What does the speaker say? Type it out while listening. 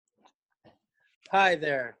Hi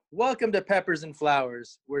there. Welcome to Peppers and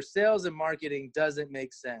Flowers, where sales and marketing doesn't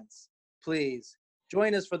make sense. Please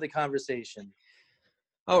join us for the conversation.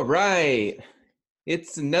 All right.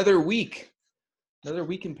 It's another week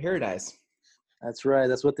in paradise. That's right.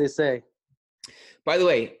 That's what they say. By the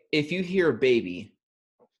way, if you hear a baby,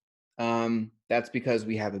 that's because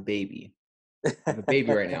we have a baby. I have a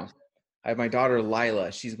baby right now. I have my daughter,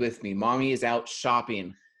 Lila. She's with me. Mommy is out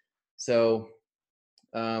shopping. So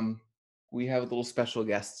we have a little special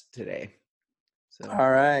guest today. So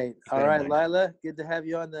All right. keep All that in right, mind. Lila. Good to have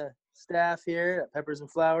you on the staff here at Peppers and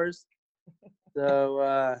Flowers.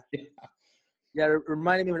 So, yeah, it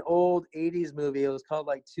reminded me of an old 80s movie. It was called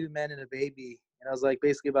like Two Men and a Baby. And I was like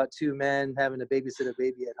basically about two men having to babysit a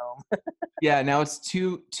baby at home. Yeah, now it's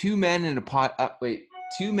two men and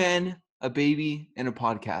two men, a baby, and a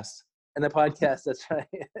podcast. And the podcast, that's right.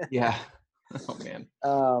 Yeah. Oh man.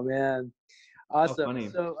 Oh, man. Awesome. funny.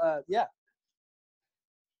 So, yeah.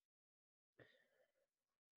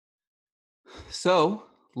 So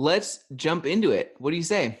let's jump into it. What do you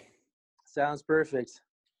say? Sounds perfect.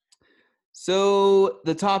 So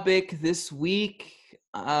the topic this week,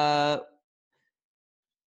 I'm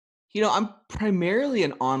primarily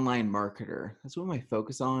an online marketer. That's what I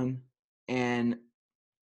focus on. And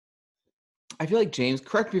I feel like, James,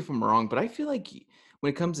 correct me if I'm wrong, but I feel like when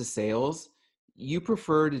it comes to sales, you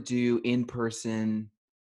prefer to do in-person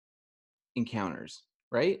encounters,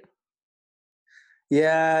 right?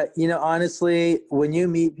 Yeah, honestly, when you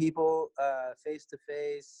meet people face to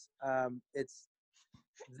face,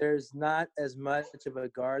 there's not as much of a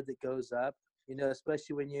guard that goes up,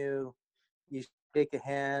 especially when you shake a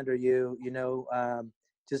hand or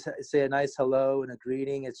just say a nice hello and a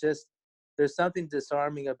greeting. It's just there's something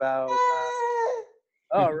disarming about.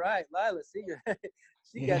 All right, Lila, see you.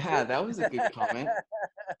 She gets Yeah, it. that was a good comment.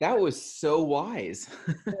 That was so wise.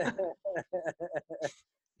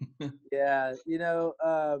 Yeah,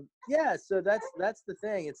 yeah. So that's the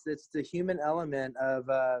thing. It's the human element of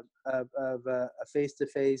a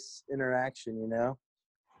face-to-face interaction.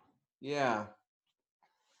 Yeah,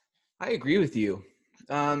 I agree with you.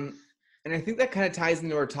 And I think that kind of ties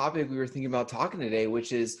into our topic we were thinking about talking today,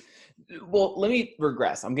 which is, well, let me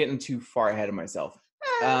regress. I'm getting too far ahead of myself.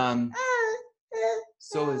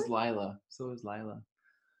 So is Lila.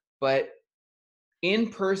 But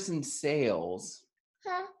in-person sales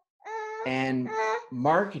and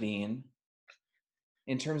marketing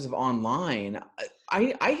in terms of online,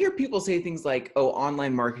 I hear people say things like, oh,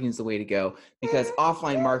 online marketing is the way to go because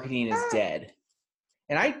offline marketing is dead.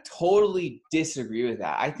 And I totally disagree with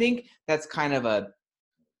that. I think that's kind of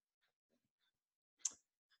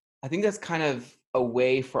a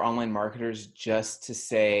way for online marketers just to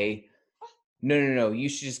say, no, you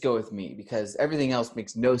should just go with me because everything else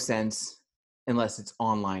makes no sense unless it's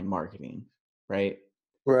online marketing, right?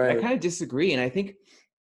 Right. I kind of disagree. And I think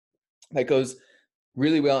that goes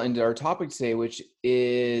really well into our topic today, which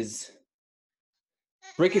is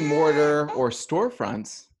brick and mortar or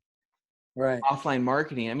storefronts. Right. Offline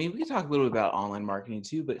marketing. I mean, we can talk a little bit about online marketing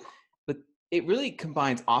too, but it really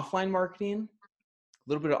combines offline marketing, a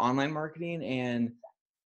little bit of online marketing, and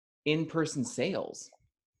in-person sales.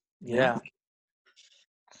 Yeah.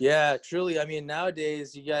 Yeah, truly. I mean,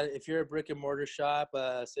 nowadays if you're a brick and mortar shop,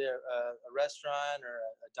 say a restaurant or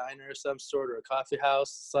a diner of some sort or a coffee house,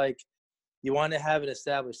 it's like you want to have an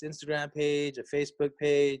established Instagram page, a Facebook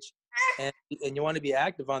page, and you want to be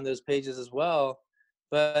active on those pages as well.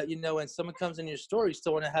 But when someone comes in your store, you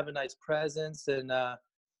still want to have a nice presence and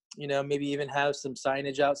maybe even have some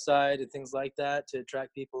signage outside and things like that to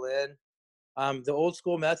attract people in. The old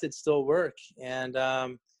school methods still work, and Yeah,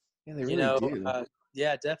 they really do.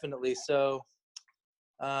 yeah, definitely. So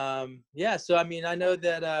yeah, so I mean, I know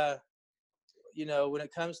that when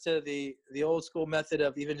it comes to the old school method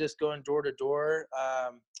of even just going door to door,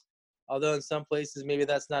 although in some places maybe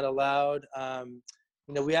that's not allowed,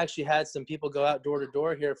 we actually had some people go out door to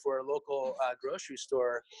door here for a local grocery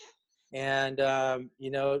store, and and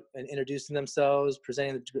introducing themselves,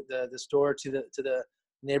 presenting the store to the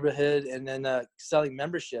neighborhood, and then selling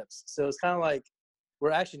memberships. So it's kind of like we're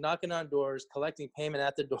actually knocking on doors, collecting payment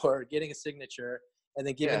at the door, getting a signature, and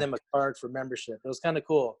then giving them a card for membership. It was kind of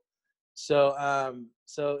cool. So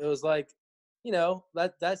so it was like,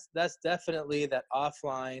 that's definitely that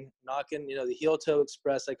offline knocking, the heel toe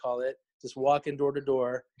express, I call it, just walking door to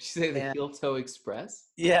door. Did you say the heel toe express?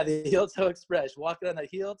 Yeah, the heel toe express, walking on the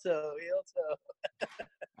heel toe.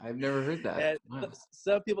 I've never heard that. And Wow.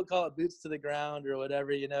 some people call it boots to the ground or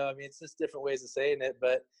whatever, I mean, it's just different ways of saying it,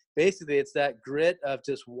 but basically it's that grit of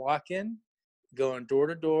just walking, going door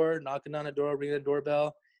to door, knocking on a door, ringing a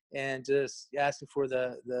doorbell, and just asking for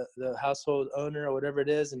the household owner or whatever it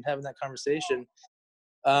is and having that conversation.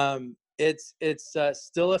 It's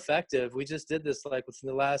still effective. We just did this like within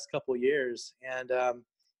the last couple of years, and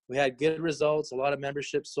we had good results. A lot of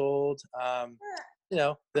memberships sold. You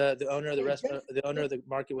know, the owner of the restaurant, the owner of the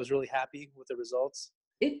market was really happy with the results.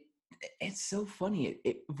 It's so funny.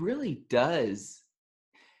 It really does.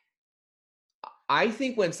 I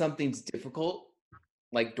think when something's difficult,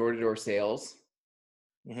 like door-to-door sales,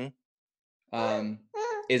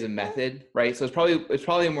 is a method, right? So it's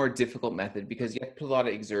probably a more difficult method because you have to put a lot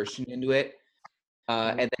of exertion into it,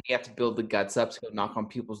 and then you have to build the guts up to go knock on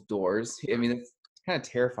people's doors. I mean, it's kind of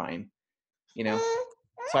terrifying, you know.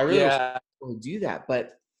 So I really wish people would do that,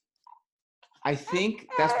 but I think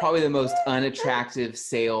that's probably the most unattractive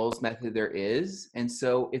sales method there is. And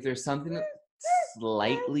so if there's something that's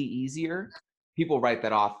slightly easier, people write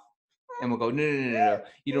that off and will go, no,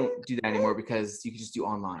 you don't do that anymore because you can just do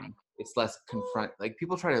online. It's less like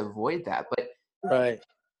people try to avoid that, but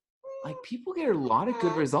like people get a lot of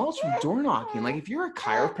good results from door knocking. Like if you're a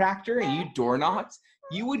chiropractor and you door knocked,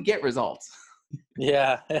 you would get results.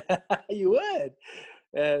 Yeah, you would.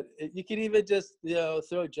 And you can even just, you know,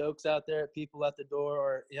 throw jokes out there at people at the door,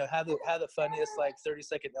 or, you know, have the funniest like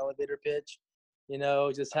 30-second elevator pitch, you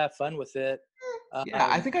know, just have fun with it. Yeah,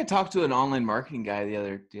 I think I talked to an online marketing guy the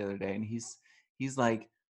other day, and he's like,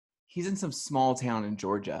 he's in some small town in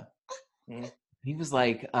Georgia. He was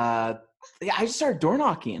like, yeah, I just started door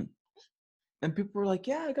knocking. And people were like,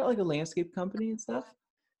 yeah, I got like a landscape company and stuff.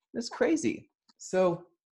 That's crazy. So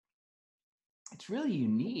it's really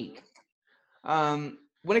unique.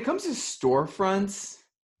 When it comes to storefronts,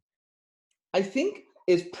 I think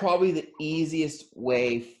it's probably the easiest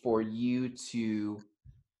way for you to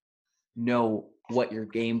know what your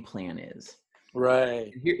game plan is.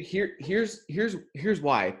 Right. Here's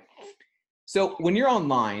why. So when you're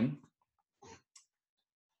online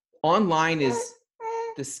is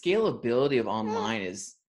the scalability of online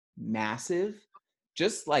is massive,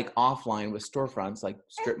 just like offline with storefronts like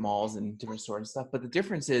strip malls and different stores and stuff. But the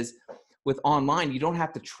difference is with online, you don't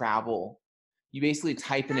have to travel. You basically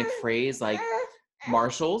type in a phrase like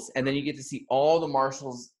Marshalls, and then you get to see all the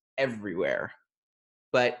Marshalls everywhere.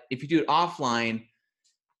 But if you do it offline,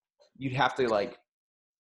 you'd have to like,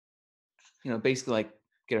 you know, basically like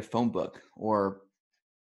get a phone book or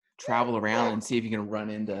travel around and see if you can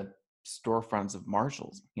run into storefronts of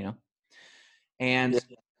Marshalls, you know? And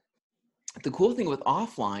the cool thing with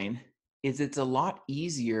offline is it's a lot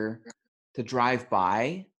easier to drive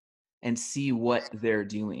by and see what they're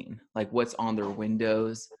doing, like what's on their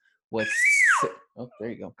windows, what's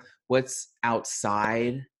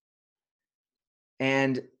outside.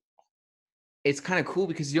 And it's kind of cool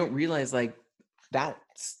because you don't realize like that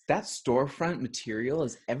storefront material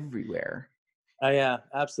is everywhere. Oh yeah,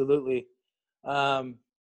 absolutely. Yeah,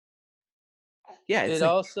 it's it like,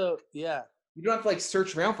 also, yeah. You don't have to like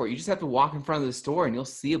search around for it. You just have to walk in front of the store and you'll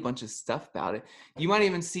see a bunch of stuff about it. You might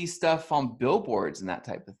even see stuff on billboards and that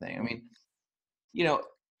type of thing. I mean, you know,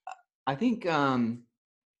 I think, well,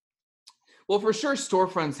 for sure,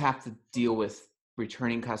 storefronts have to deal with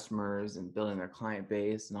returning customers and building their client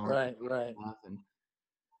base and all that stuff.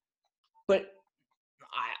 But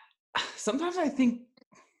sometimes I think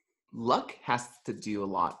luck has to do a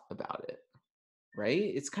lot about it, right?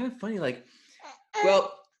 It's kind of funny, like,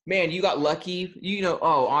 well, man, you got lucky, you know,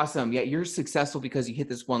 oh, awesome. Yeah, you're successful because you hit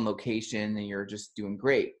this one location and you're just doing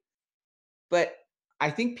great. But I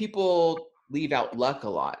think people leave out luck a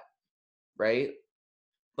lot, right?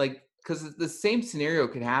 Like, because the same scenario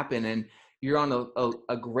could happen and you're on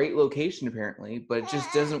a great location apparently, but it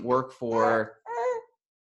just doesn't work for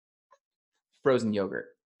frozen yogurt,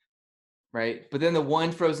 right? But then the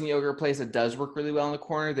one frozen yogurt place that does work really well in the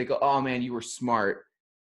corner, they go, oh man, you were smart.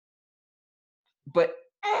 But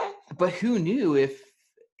who knew if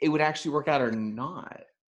it would actually work out or not?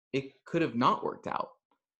 It could have not worked out.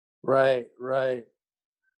 Right.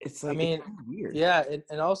 It's like, I mean, it's kind of weird. Yeah,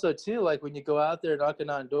 and also too, like when you go out there knocking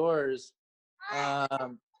on doors,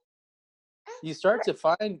 you start to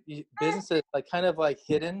find businesses like kind of like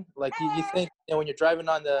hidden. Like you think, you know, when you're driving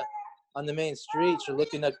on the main streets, you're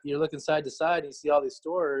looking side to side, and you see all these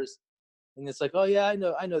stores, and it's like, oh yeah, I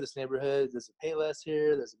know this neighborhood. There's a Payless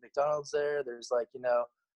here. There's a McDonald's there. There's like you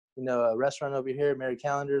know a restaurant over here, Mary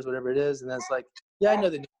Callender's, whatever it is, and then it's like, yeah, I know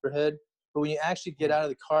the neighborhood. But when you actually get out of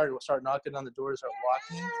the car and start knocking on the doors, start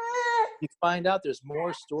walking, you find out there's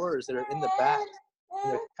more stores that are in the back,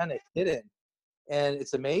 and they're kind of hidden. And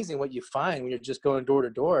it's amazing what you find when you're just going door to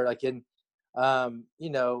door. Like you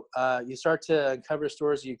start to uncover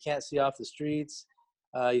stores you can't see off the streets.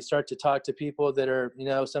 You start to talk to people that are,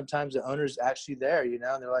 sometimes the owner's actually there, and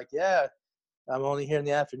they're like, yeah, I'm only here in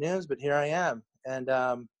the afternoons, but here I am. And,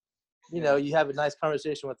 you have a nice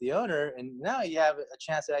conversation with the owner, and now you have a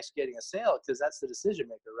chance of actually getting a sale, because that's the decision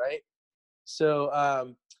maker, right?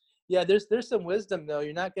 So, yeah, there's some wisdom though.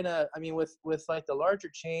 You're not gonna, with like the larger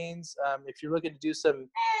chains, if you're looking to do some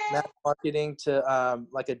mass marketing to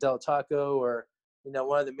like a Del Taco, or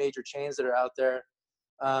one of the major chains that are out there,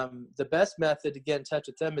 the best method to get in touch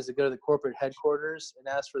with them is to go to the corporate headquarters and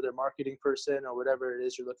ask for their marketing person or whatever it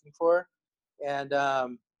is you're looking for. And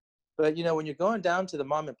but when you're going down to the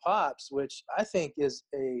mom and pops, which I think is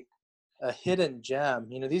a hidden gem,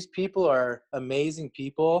 these people are amazing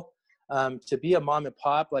people. To be a mom and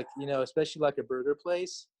pop, like, especially like a burger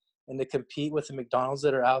place, and to compete with the McDonald's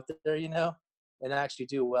that are out there, and actually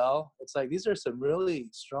do well. It's like, these are some really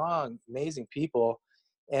strong, amazing people,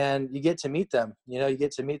 and you get to meet them,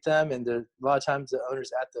 and a lot of times the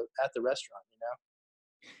owners at the restaurant,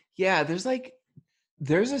 Yeah. There's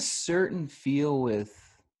a certain feel with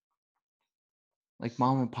like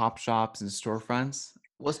mom and pop shops and storefronts.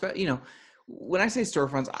 Well, when I say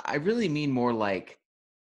storefronts, I really mean more like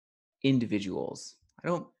individuals. I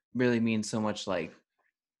don't really mean so much like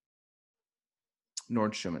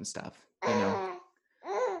Nordstrom and stuff,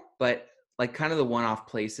 but like kind of the one-off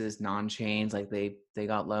places, non-chains, like they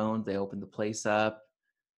got loaned, they opened the place up,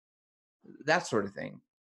 that sort of thing.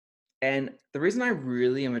 And the reason I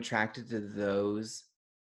really am attracted to those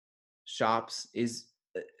shops is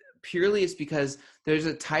purely it's because there's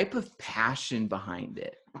a type of passion behind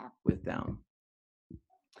it with them.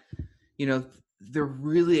 They're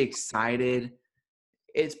really excited.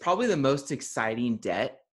 It's probably the most exciting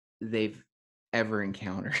debt they've ever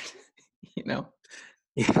encountered. Yeah.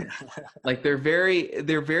 Like they're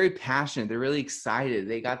very passionate. They're really excited.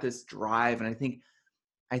 They got this drive. And I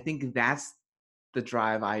think that's the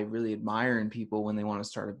drive I really admire in people when they want to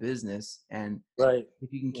start a business. And right,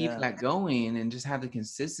 if you can keep that going and just have the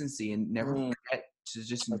consistency and never forget to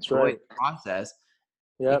just enjoy right. the process,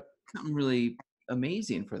 Yep. it's something really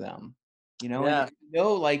amazing for them. Yeah.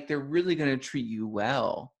 And like they're really going to treat you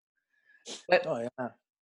well. But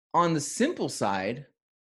on the simple side,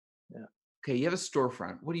 okay, you have a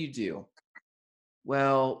storefront. What do?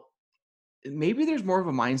 Well, maybe there's more of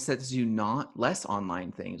a mindset to do less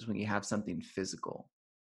online things when you have something physical.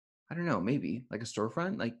 I don't know, maybe like a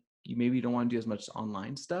storefront, like you maybe don't want to do as much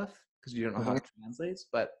online stuff because you don't know how it translates,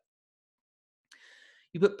 but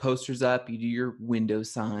you put posters up, you do your window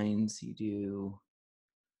signs, you do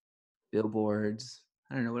billboards.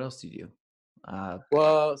 I don't know, what else do you do?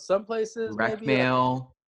 Well, some places direct maybe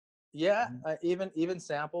mail. Yeah, even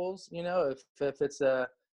samples. If it's a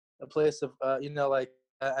place of like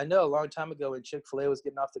I know a long time ago when Chick-fil-A was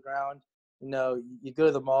getting off the ground, you go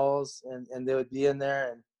to the malls and they would be in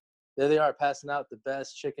there, and there they are passing out the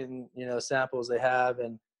best chicken samples they have,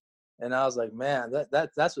 and I was like, man,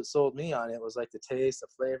 that's what sold me on it, was like the taste, the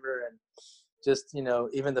flavor, and just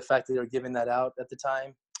even the fact that they were giving that out at the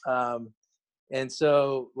time. And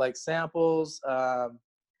so like samples.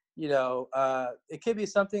 It could be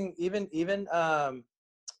something even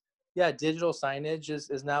digital signage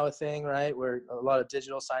is now a thing, right? Where a lot of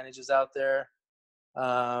digital signage is out there.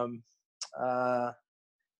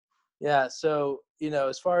 So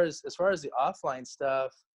as far as the offline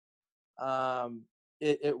stuff,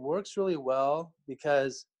 it works really well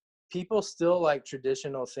because people still like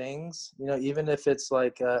traditional things, even if it's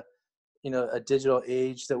like a digital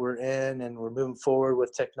age that we're in and we're moving forward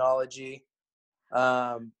with technology.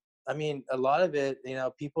 A lot of it,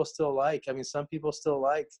 people still like. Some people still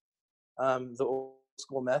like the old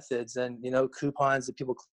school methods, and coupons that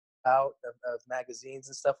people clip out of magazines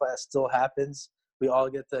and stuff like that still happens. We all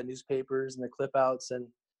get the newspapers and the clip outs and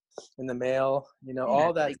in the mail.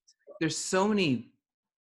 All that. Like, there's so many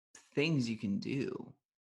things you can do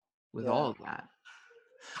with all of that.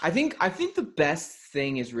 I think the best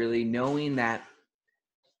thing is really knowing that.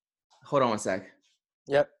 Hold on one sec.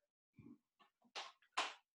 Yep.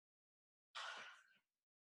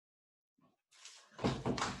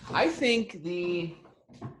 I think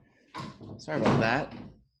sorry about that.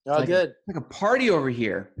 Oh, like good. Like a party over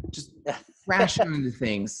here, just crashing into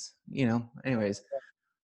things, anyways.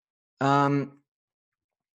 There's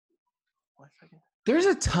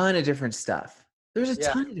a ton of different stuff.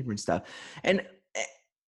 And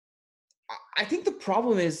I think the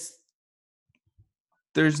problem is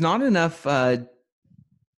there's not enough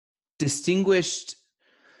distinguished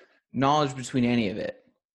knowledge between any of it.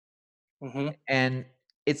 And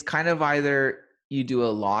it's kind of either you do a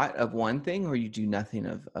lot of one thing or you do nothing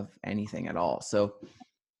of anything at all. So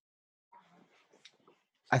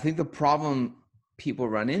I think the problem people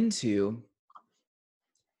run into,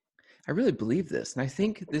 I really believe this, and I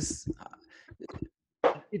think this,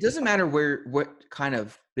 it doesn't matter what kind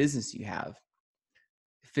of business you have,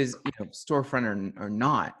 storefront or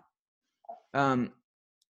not.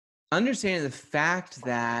 Understanding the fact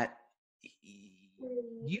that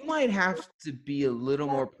you might have to be a little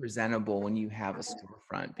more presentable when you have a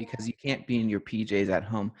storefront, because you can't be in your PJs at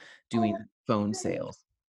home doing phone sales.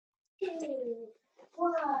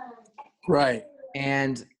 Right.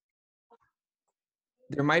 And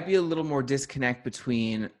there might be a little more disconnect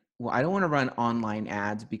between, well, I don't want to run online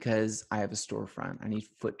ads because I have a storefront. I need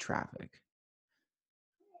foot traffic.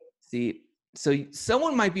 See, so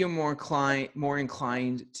someone might be more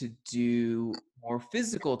inclined to do more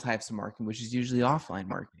physical types of marketing, which is usually offline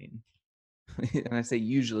marketing. And I say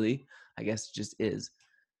usually, I guess it just is,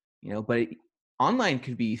 but online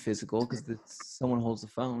could be physical because someone holds the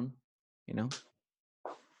phone,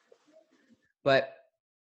 but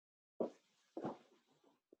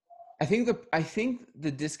I think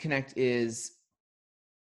the disconnect is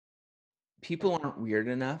people aren't weird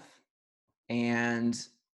enough, and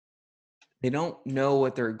they don't know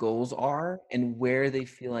what their goals are and where they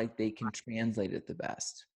feel like they can translate it the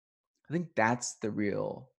best. I think that's the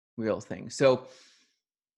real thing. So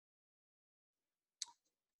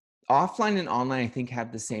offline and online, I think,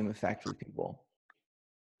 have the same effect with people.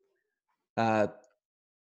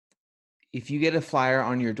 If you get a flyer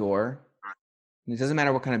on your door, it doesn't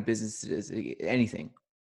matter what kind of business it is, anything,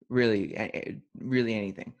 really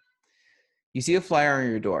anything. You see a flyer on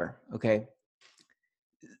your door, okay?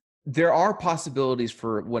 There are possibilities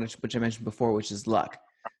for which I mentioned before, which is luck.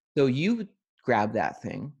 So you grab that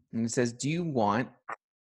thing and it says, do you want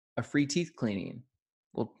a free teeth cleaning?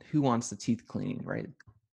 Well, who wants the teeth cleaning, right?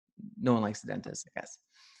 No one likes the dentist, I guess.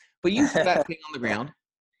 But you put that thing on the ground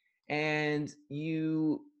and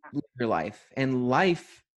you live your life, and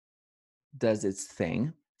life does its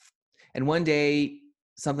thing. And one day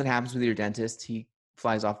something happens with your dentist. He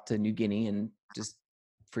flies off to New Guinea and just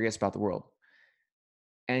forgets about the world.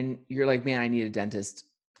 And you're like, man, I need a dentist.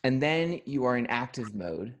 And then you are in active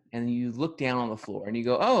mode and you look down on the floor and you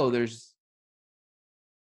go, oh, there's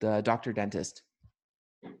the doctor dentist.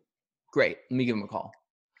 Great. Let me give him a call.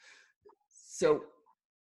 So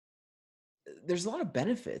there's a lot of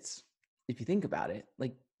benefits if you think about it.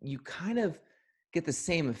 Like, you kind of get the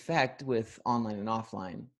same effect with online and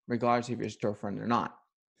offline, regardless if you're a storefront or not.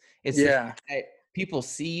 It's the fact that people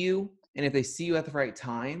see you, and if they see you at the right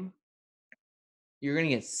time, you're going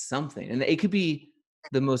to get something. And it could be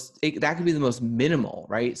that could be the most minimal,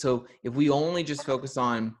 right? So if we only just focus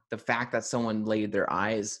on the fact that someone laid their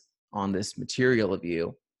eyes on this material of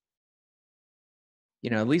you,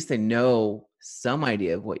 at least they know some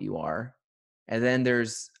idea of what you are. And then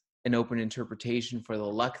there's an open interpretation for the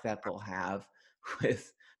luck that they'll have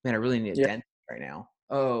with, man, I really need a dentist right now.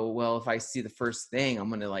 Oh, well, if I see the first thing, I'm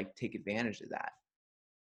going to take advantage of that.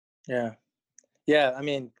 Yeah. Yeah. I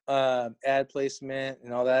mean, ad placement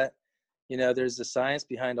and all that, there's the science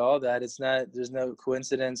behind all that. There's no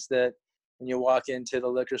coincidence that when you walk into the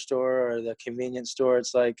liquor store or the convenience store,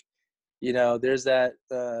 it's like, there's that,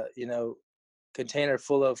 container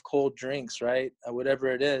full of cold drinks, right? Whatever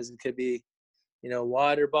it is, it could be,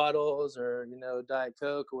 water bottles or, Diet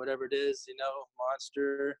Coke or whatever it is,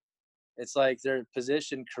 Monster. It's like they're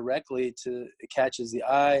positioned correctly it catches the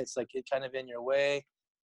eye. It's like it kind of in your way,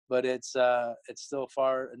 but it's still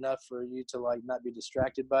far enough for you to not be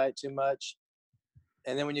distracted by it too much.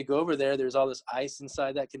 And then when you go over there, there's all this ice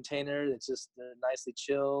inside that container. It's just nicely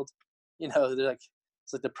chilled. They're like,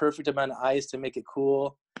 it's like the perfect amount of ice to make it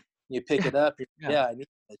cool. You pick it up. I need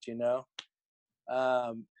it,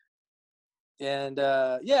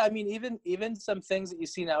 I mean, even some things that you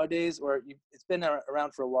see nowadays, or it's been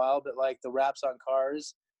around for a while, but like the wraps on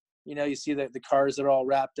cars, you see that the cars are all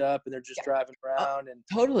wrapped up and they're just driving around and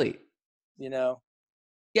totally, yeah.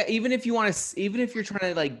 Even if you're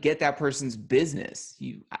trying to get that person's business,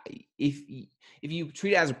 if you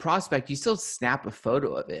treat it as a prospect, you still snap a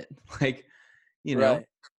photo of it, right.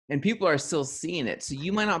 And people are still seeing it. So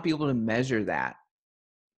you might not be able to measure that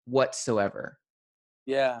whatsoever.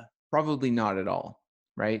 Yeah. Probably not at all,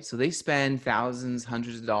 right? So they spend thousands,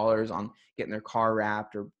 hundreds of dollars on getting their car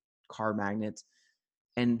wrapped or car magnets,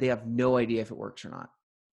 and they have no idea if it works or not.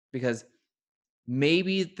 Because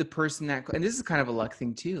maybe the person and this is kind of a luck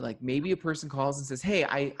thing too, maybe a person calls and says, hey,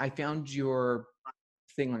 I found your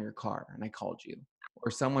thing on your car and I called you.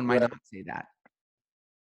 Or someone might not say that.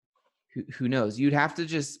 Who knows? You'd have to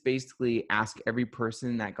just basically ask every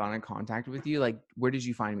person that got in contact with you, where did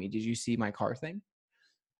you find me? Did you see my car thing?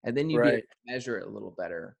 And then you'd be able to measure it a little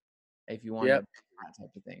better if you want to do that type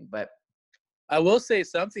of thing. But I will say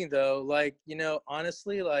something though, like,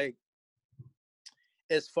 honestly, like,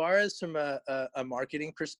 as far as from a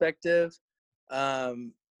marketing perspective,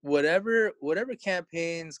 um, whatever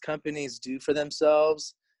campaigns companies do for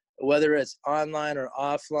themselves, whether it's online or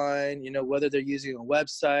offline, whether they're using a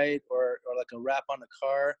website or like a wrap on a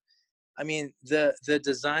car. I mean, the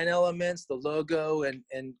design elements, the logo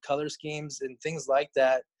and color schemes and things like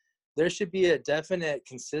that, there should be a definite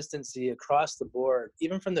consistency across the board,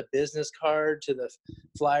 even from the business card to the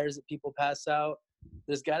flyers that people pass out.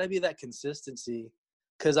 There's got to be that consistency,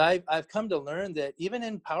 because I've come to learn that even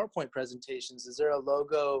in PowerPoint presentations, is there a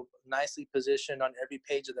logo nicely positioned on every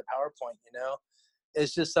page of the PowerPoint?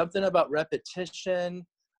 It's just something about repetition,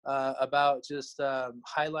 about just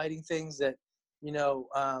highlighting things that,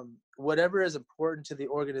 whatever is important to the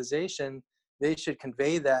organization, they should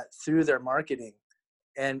convey that through their marketing.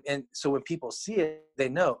 And so when people see it, they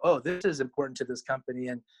know, oh, this is important to this company,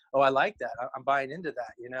 and oh, I like that. I'm buying into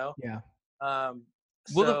that. Yeah.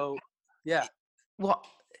 So yeah. Well,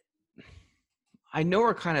 I know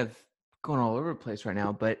we're kind of going all over the place right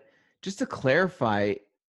now, but just to clarify,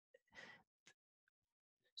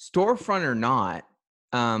 storefront or not,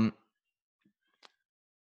 I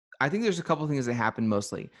think there's a couple of things that happen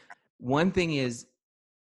mostly. One thing is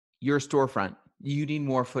your storefront. You need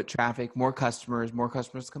more foot traffic, more customers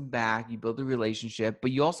come back, you build a relationship, but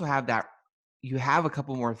you also have you have a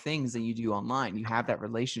couple more things than you do online. You have that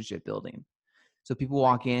relationship building. So people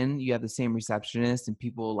walk in, you have the same receptionist, and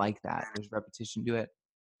people like that. There's repetition to it.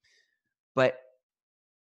 But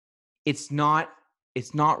it's not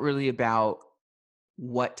really about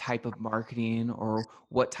what type of marketing or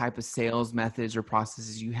what type of sales methods or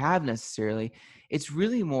processes you have necessarily. It's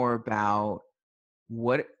really more about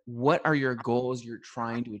what are your goals you're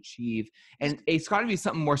trying to achieve. And it's got to be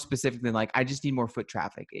something more specific than like, I just need more foot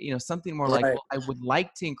traffic. Something more like, well, I would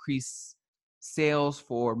like to increase sales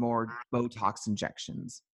for more Botox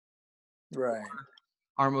injections. Right.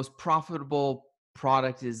 Our most profitable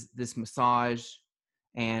product is this massage,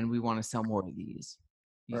 and we want to sell more of these.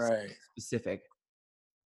 Right. Specific.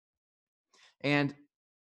 And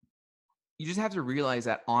you just have to realize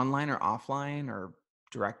that online or offline or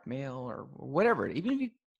direct mail or whatever, even if you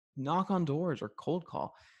knock on doors or cold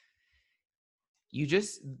call,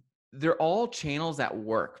 they're all channels that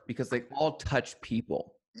work because they all touch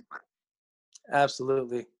people.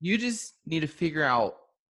 Absolutely. You just need to figure out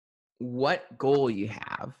what goal you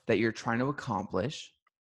have that you're trying to accomplish,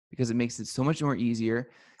 because it makes it so much more easier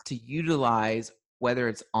to utilize whether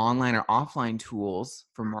it's online or offline tools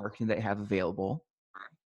for marketing that you have available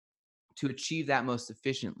to achieve that most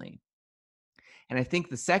efficiently. And I think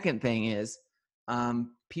the second thing is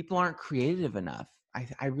people aren't creative enough.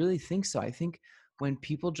 I really think so. I think when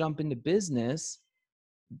people jump into business,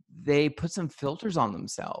 they put some filters on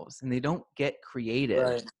themselves and they don't get creative.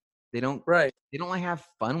 Right. They don't Right. They don't like have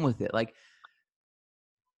fun with it. Like,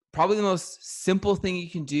 probably the most simple thing you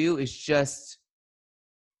can do is just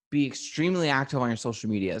be extremely active on your social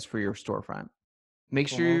medias for your storefront. Make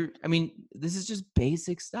sure, I mean, this is just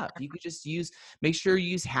basic stuff. You could just make sure you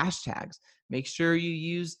use hashtags. Make sure you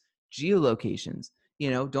use geolocations.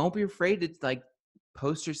 Don't be afraid to like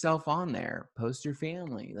post yourself on there, post your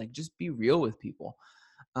family, like just be real with people.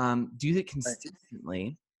 Do that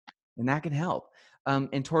consistently, and that can help.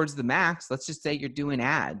 And towards the max, let's just say you're doing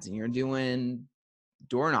ads and you're doing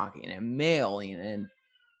door knocking and mailing and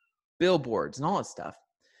billboards and all that stuff.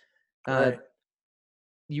 Right.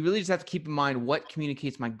 You really just have to keep in mind what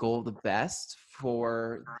communicates my goal the best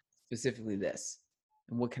for specifically this,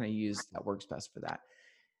 and what can I use that works best for that.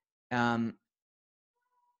 And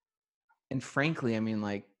frankly, I mean,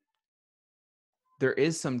 like, there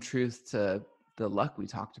is some truth to the luck we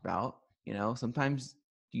talked about. Sometimes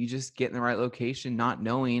you just get in the right location not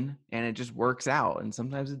knowing, and it just works out, and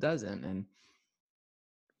sometimes it doesn't.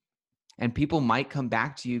 And people might come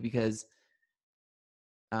back to you because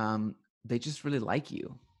they just really like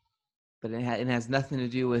you. But it has nothing to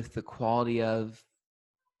do with the quality of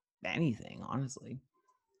anything, honestly.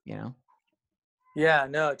 Yeah,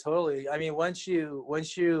 no, totally. I mean, once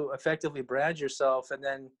you effectively brand yourself and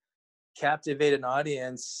then captivate an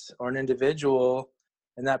audience or an individual,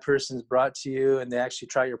 and that person's brought to you and they actually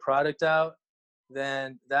try your product out,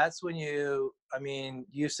 then that's when you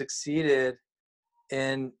succeeded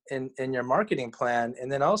in your marketing plan.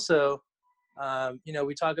 And then also,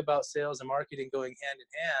 we talk about sales and marketing going hand in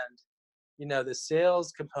hand. The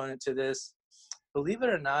sales component to this, believe it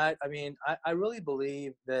or not, I mean, I really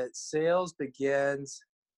believe that sales begins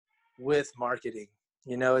with marketing.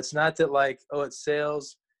 It's not that like, oh, it's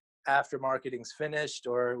sales after marketing's finished,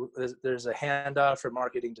 or there's a handoff from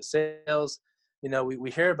marketing to sales.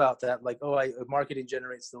 we hear about that, like, oh, marketing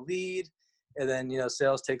generates the lead, and then,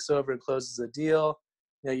 sales takes over and closes the deal.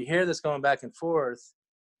 You hear this going back and forth,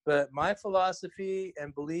 but my philosophy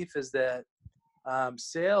and belief is that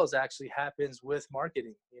sales actually happens with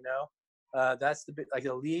marketing. That's like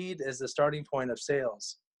the lead is the starting point of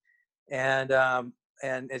sales, and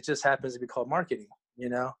it just happens to be called marketing.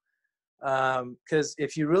 Because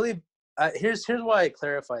if you really, here's why I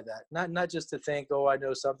clarify that. Not just to think, oh, I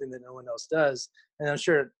know something that no one else does, and I'm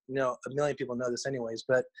sure a million people know this anyways.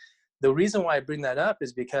 But the reason why I bring that up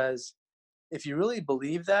is because if you really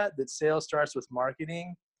believe that sales starts with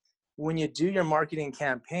marketing, when you do your marketing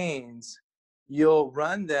campaigns, you'll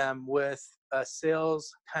run them with a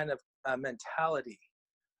sales kind of mentality.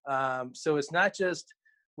 So it's not just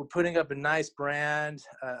we're putting up a nice brand,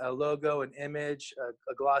 a logo, an image,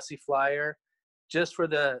 a glossy flyer, just for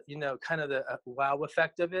the, kind of the wow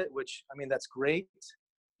effect of it, which, I mean, that's great.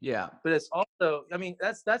 Yeah. But it's also, I mean,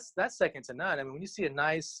 that's second to none. I mean, when you see a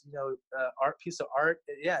nice, piece of art,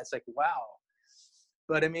 yeah, it's like, wow.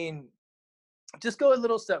 But I mean, just go a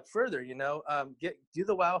little step further, do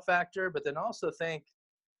the wow factor, but then also think,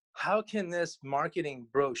 how can this marketing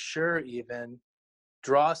brochure even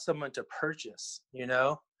draw someone to purchase?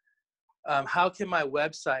 How can my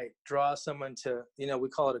website draw someone to, we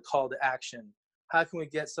call it a call to action? How can we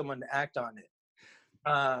get someone to act on it?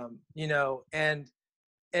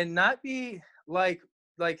 And not be like,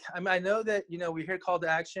 I mean, I know that, we hear call to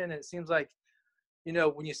action, and it seems like,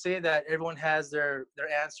 when you say that, everyone has their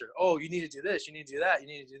answer. Oh, you need to do this, you need to do that, you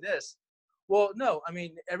need to do this. Well, no, I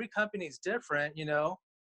mean, every company is different,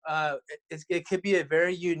 it could be a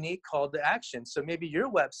very unique call to action. So maybe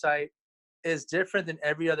your website is different than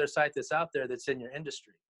every other site that's out there that's in your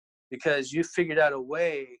industry, because you figured out a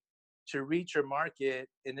way to reach your market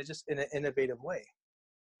in an innovative way.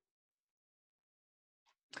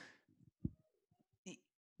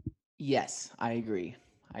 Yes, I agree.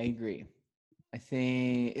 I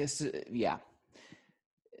think it's, yeah.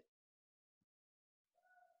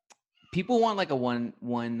 People want like a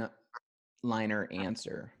one liner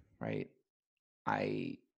answer, right?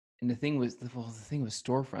 And the thing with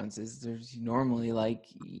storefronts is there's normally, like,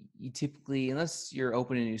 you typically, unless you're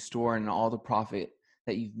opening a new store and all the profit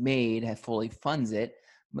that you've made fully funds it,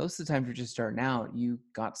 most of the time, if you're just starting out, you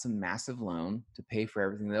got some massive loan to pay for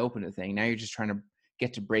everything to open the thing. Now you're just trying to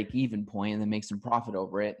get to break even point and then make some profit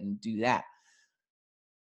over it and do that.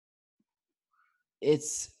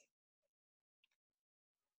 It's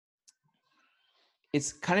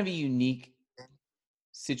kind of a unique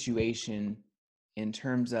situation in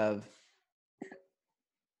terms of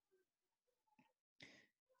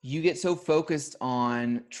you get so focused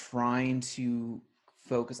on trying to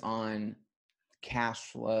focus on cash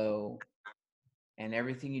flow, and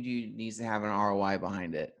everything you do needs to have an ROI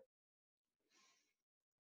behind it.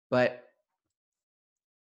 But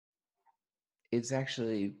it's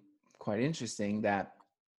actually quite interesting that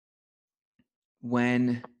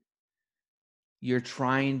when you're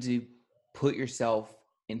trying to put yourself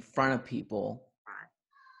in front of people,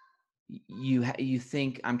 you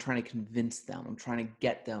think, I'm trying to convince them, I'm trying to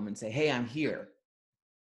get them and say, hey, I'm here.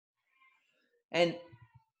 And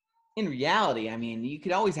in reality, I mean, you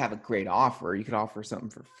could always have a great offer. You could offer something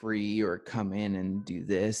for free, or come in and do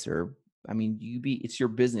this, or, I mean, it's your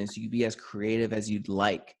business. You be as creative as you'd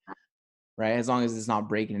like, right? As long as it's not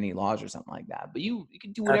breaking any laws or something like that. But you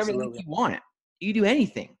can do whatever you want. You can do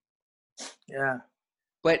anything. Yeah.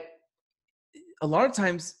 But a lot of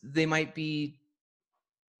times they might be,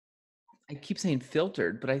 I keep saying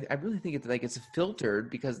filtered, but I really think it's filtered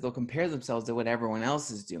because they'll compare themselves to what everyone else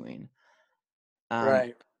is doing.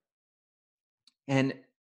 Right. And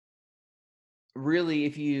really,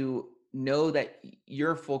 if you know that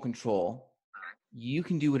you're full control, you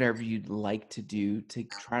can do whatever you'd like to do to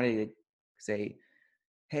try to say,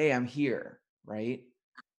 hey, I'm here, right?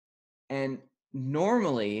 And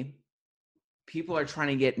normally, people are trying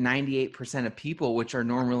to get 98% of people, which are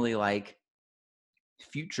normally like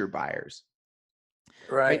future buyers.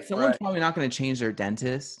 Right? Someone's probably not going to change their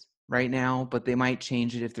dentist right now, but they might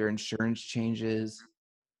change it if their insurance changes,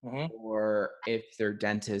 or if their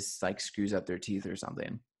dentist like screws up their teeth or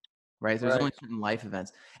something. Right? There's only certain life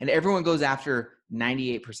events, and everyone goes after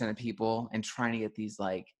 98% of people and trying to get these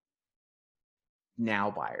like now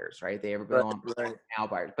buyers, right? Everybody wants now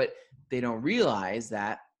buyers, but they don't realize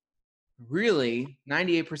that really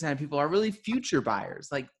 98% of people are really future buyers.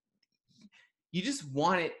 Like, you just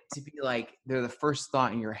want it to be like they're the first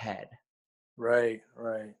thought in your head. Right.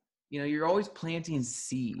 You're always planting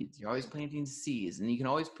seeds. And you can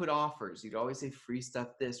always put offers. You can always say free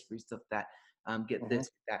stuff this, free stuff that, get this,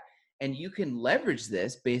 that. And you can leverage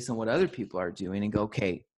this based on what other people are doing and go,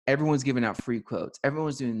 okay, everyone's giving out free quotes.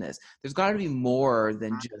 Everyone's doing this. There's got to be more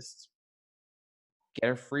than just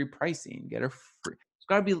get a free pricing, get a free. It's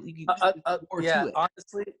got to be more yeah, to it.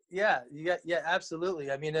 honestly, yeah, absolutely.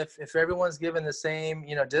 I mean, if everyone's given the same,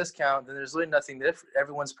 discount, then there's really nothing different.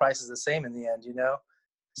 Everyone's price is the same in the end,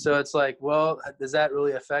 So it's like, well, is that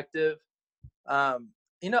really effective? I'll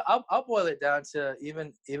boil it down to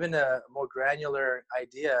even a more granular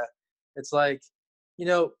idea. It's like,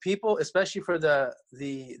 people, especially for the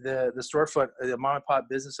storefront, the mom and pop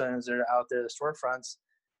business owners that are out there, the storefronts,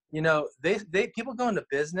 they people go into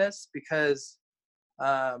business because,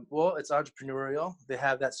 well, it's entrepreneurial. They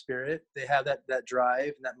have that spirit, they have that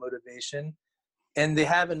drive and that motivation, and they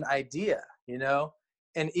have an idea,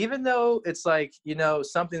 And even though it's like,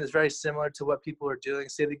 something that's very similar to what people are doing,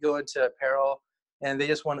 say they go into apparel and they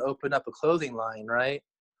just want to open up a clothing line, right?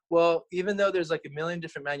 Well, even though there's like a million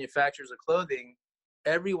different manufacturers of clothing,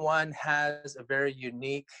 everyone has a very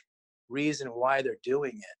unique reason why they're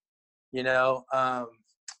doing it,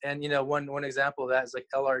 and one example of that is like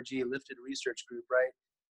LRG, Lifted Research Group, right?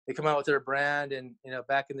 They come out with their brand, and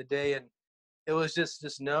back in the day, and it was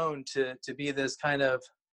just known to be this kind of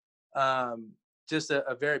just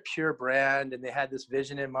a very pure brand, and they had this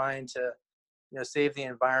vision in mind to save the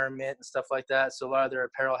environment and stuff like that. So a lot of their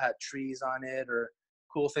apparel had trees on it or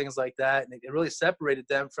cool things like that, and it really separated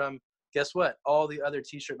them from, guess what, all the other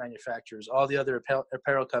t-shirt manufacturers, all the other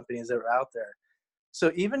apparel companies that were out there.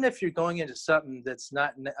 So even if you're going into something that's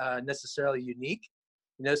not necessarily unique,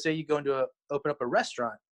 say you go into open up a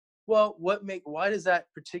restaurant, well, why does that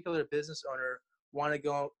particular business owner want to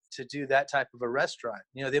go to do that type of a restaurant?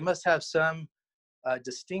 They must have some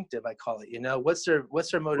distinctive, I call it. What's their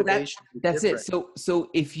motivation? Well, that's it. So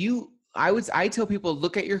if I tell people,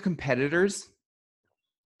 look at your competitors,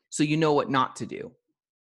 so you know what not to do.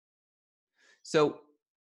 So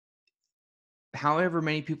however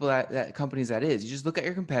many people that companies that is, you just look at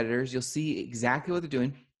your competitors, you'll see exactly what they're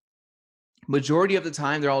doing. Majority of the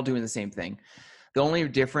time, they're all doing the same thing. The only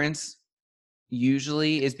difference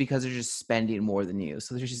usually is because they're just spending more than you.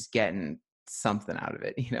 So they're just getting something out of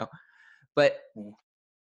it, But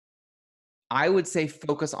I would say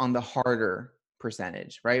focus on the harder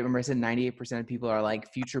percentage, right? Remember I said 98% of people are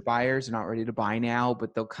like future buyers, are not ready to buy now,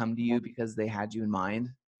 but they'll come to you because they had you in mind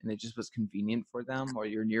and it just was convenient for them, or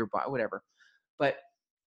you're nearby, whatever. But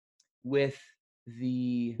with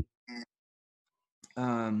the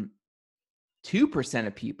 2%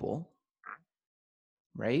 of people,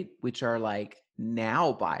 right, which are like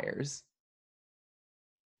now buyers.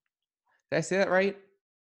 Did I say that right?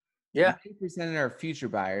 Yeah. 90% are future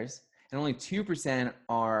buyers and only 2%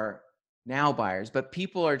 are now buyers, but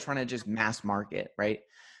people are trying to just mass market, right?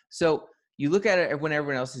 So you look at it when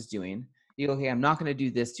everyone else is doing, you go, okay, I'm not going to do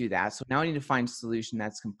this, do that. So now I need to find a solution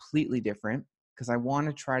that's completely different because I want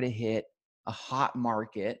to try to hit a hot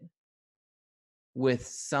market with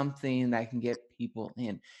something that can get people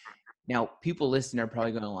in. Now, people listening are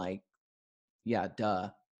probably going to like, yeah, duh,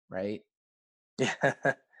 right? Yeah.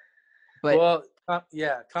 But well,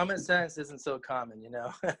 yeah, common sense isn't so common,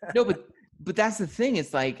 No, but that's the thing.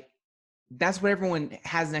 It's like, that's what everyone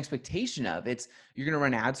has an expectation of. It's, you're going to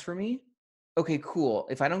run ads for me? Okay, cool.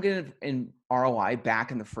 If I don't get an ROI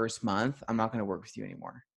back in the first month, I'm not going to work with you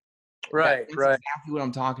anymore. Right. That's exactly what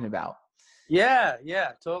I'm talking about. Yeah,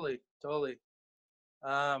 totally.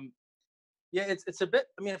 Yeah, it's a bit,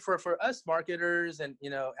 I mean, for us marketers and,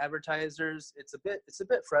 advertisers, it's a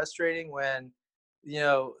bit frustrating when,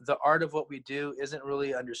 the art of what we do isn't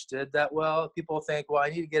really understood that well. People think, well, I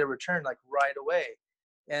need to get a return like right away.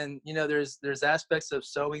 And, there's aspects of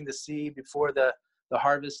sowing the seed before the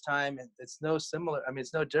harvest time. And it's no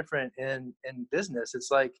different in business.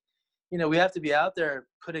 It's like, we have to be out there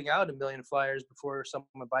putting out 1 million flyers before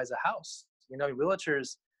someone buys a house.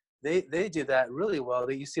 Realtors, they do that really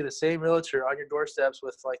well. You see the same realtor on your doorsteps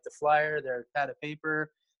with like the flyer, their pad of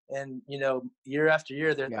paper, and year after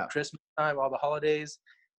year, they're Christmas time, all the holidays.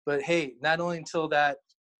 But hey, not only until that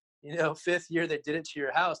 5th year they did it to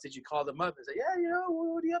your house did you call them up and say, yeah,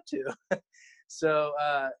 what are you up to? So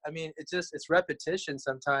I mean, it's repetition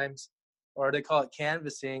sometimes, or they call it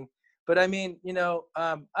canvassing. But I mean,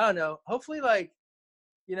 I don't know. Hopefully, like,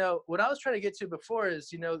 what I was trying to get to before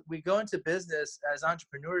is, we go into business as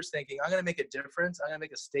entrepreneurs thinking, I'm going to make a difference. I'm going to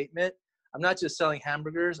make a statement. I'm not just selling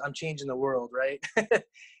hamburgers. I'm changing the world. Right.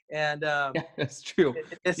 And yeah, that's true.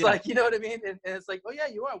 It's like, you know what I mean? And it's like, oh yeah,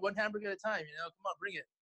 you are, one hamburger at a time, come on, bring it.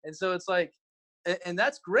 And so it's like, and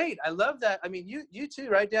that's great. I love that. I mean, you too,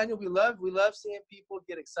 right, Daniel? We love seeing people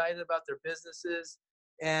get excited about their businesses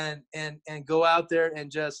and go out there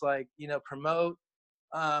and just like, promote.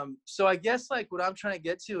 So I guess like what I'm trying to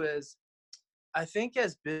get to is, I think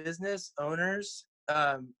as business owners,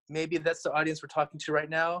 maybe that's the audience we're talking to right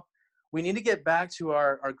now. We need to get back to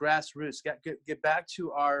our grassroots, get back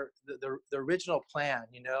to the original plan.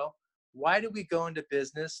 You know, why did we go into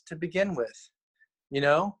business to begin with? You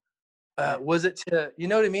know, was it to, you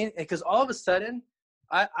know what I mean? Because all of a sudden,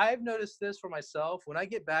 I've noticed this for myself. When I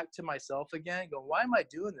get back to myself again, go, why am I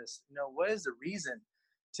doing this? You know, what is the reason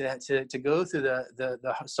to go through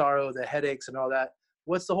the sorrow, the headaches, and all that?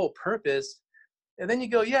 What's the whole purpose? And then you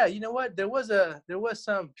go, yeah, you know what? There was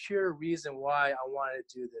some pure reason why I wanted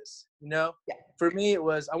to do this. You know, Yeah. For me, it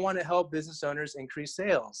was I want to help business owners increase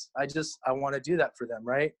sales. I want to do that for them,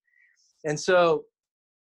 right? And so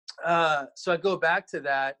I go back to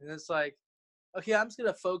that, and it's like, okay, I'm just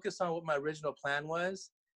gonna focus on what my original plan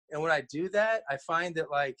was. And when I do that, I find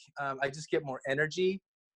that like I just get more energy.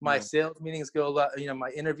 My sales meetings go a lot. You know, my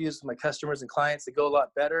interviews with my customers and clients, they go a lot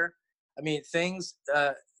better. I mean, things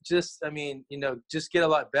just get a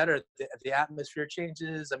lot better. The atmosphere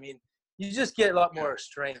changes. I mean, you just get a lot more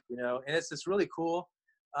strength, you know, and it's really cool.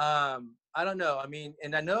 I don't know. I mean,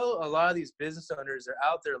 and I know a lot of these business owners are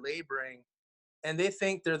out there laboring, and they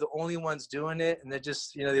think they're the only ones doing it. And they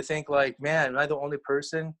just, you know, they think like, man, am I the only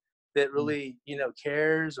person that really, you know,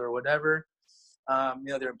 cares or whatever? You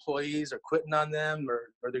know, their employees are quitting on them,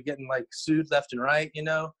 or they're getting like sued left and right, you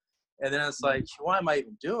know? And then it's like, why am I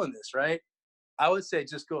even doing this? Right. I would say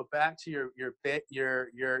just go back to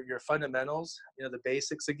your fundamentals, you know, the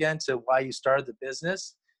basics again, to why you started the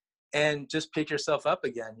business, and just pick yourself up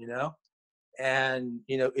again, you know? And,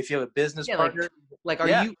 you know, if you have a business partner,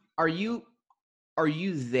 are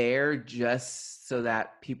you there just so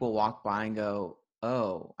that people walk by and go,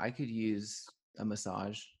 oh, I could use a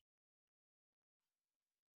massage?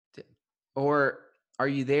 Or are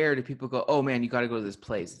you there to people go, oh man, you got to go to this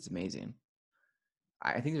place. It's amazing.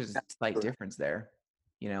 I think there's a slight difference there,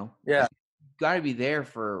 you know? Yeah. You got to be there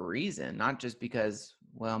for a reason, not just because,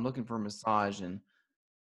 well, I'm looking for a massage and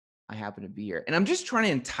I happen to be here. And I'm just trying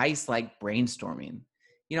to entice like brainstorming.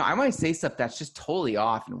 You know, I might say stuff that's just totally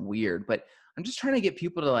off and weird, but I'm just trying to get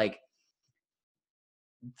people to like,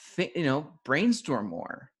 think, you know, brainstorm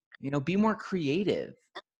more, you know, be more creative.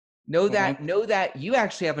 Know that you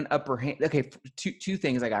actually have an upper hand. Okay, two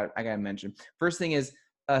things I got to mention. First thing is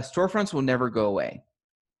storefronts will never go away.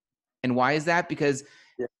 And why is that? Because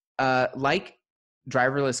like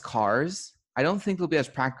driverless cars, I don't think they'll be as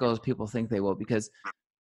practical as people think they will, because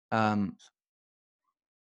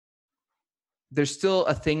there's still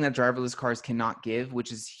a thing that driverless cars cannot give,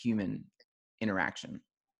 which is human interaction.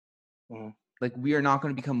 Mm-hmm. Like, we are not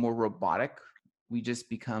going to become more robotic. We just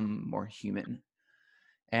become more human.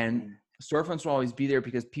 And storefronts will always be there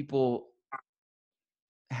because people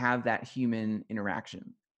have that human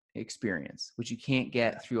interaction experience, which you can't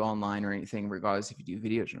get through online or anything, regardless if you do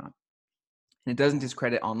videos or not. And it doesn't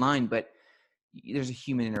discredit online, but there's a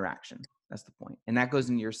human interaction. That's the point. And that goes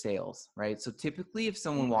into your sales, right? So typically if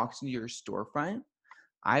someone walks into your storefront,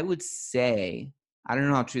 I would say, I don't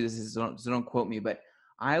know how true this is, so don't quote me, but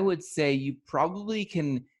I would say you probably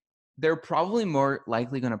can, they're probably more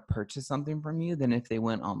likely going to purchase something from you than if they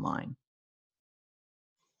went online.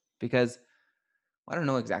 Because I don't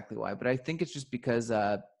know exactly why, but I think it's just because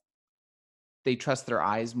they trust their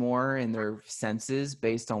eyes more and their senses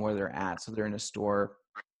based on where they're at. So they're in a store,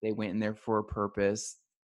 they went in there for a purpose.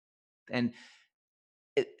 And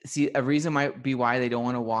see, a reason might be why they don't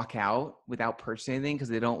want to walk out without purchasing anything, because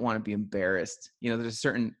they don't want to be embarrassed. You know, there's a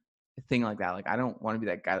certain thing like that. Like, I don't want to be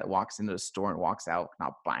that guy that walks into a store and walks out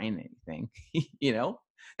not buying anything. You know,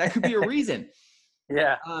 that could be a reason.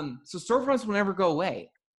 Yeah. So storefronts will never go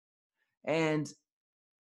away. And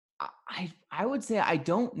I would say I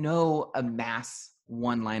don't know a mass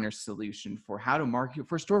one-liner solution for how to market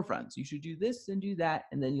for storefronts. You should do this and do that,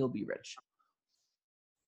 and then you'll be rich.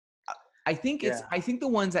 I think I think the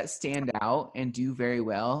ones that stand out and do very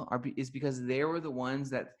well is because they were the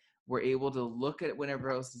ones that were able to look at what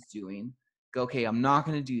everyone else is doing, go, okay, I'm not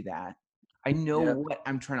going to do that. I know what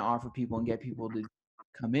I'm trying to offer people and get people to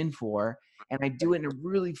come in for, and I do it in a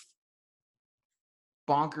really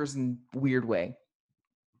bonkers and weird way.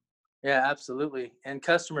 Yeah, absolutely. And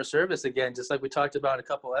customer service, again, just like we talked about a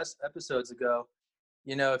couple episodes ago,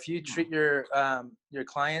 you know, if you treat your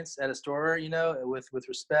clients at a store, you know, with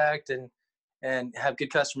respect and have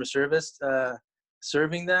good customer service,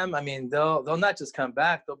 serving them, I mean, they'll not just come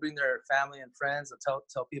back, they'll bring their family and friends and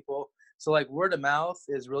tell people. So like word of mouth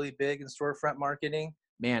is really big in storefront marketing.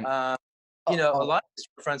 Man, you know, a lot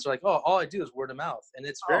of storefronts are like, oh, all I do is word of mouth, and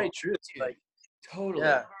it's very true. It's like totally.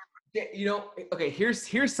 Yeah, you know, okay,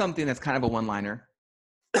 here's something that's kind of a one-liner.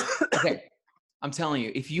 Okay, I'm telling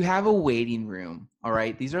you, if you have a waiting room, all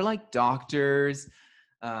right, these are like doctors,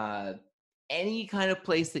 any kind of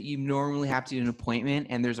place that you normally have to do an appointment,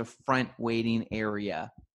 and there's a front waiting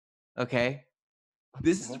area. Okay.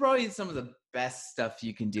 This is probably some of the best stuff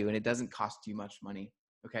you can do, and it doesn't cost you much money.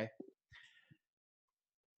 Okay.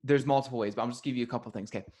 There's multiple ways, but I'm just give you a couple things.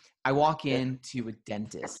 Okay. I walk into a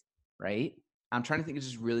dentist, right? I'm trying to think of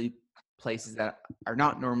just really places that are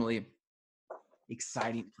not normally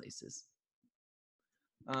exciting places.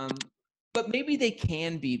 But maybe they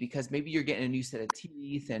can be, because maybe you're getting a new set of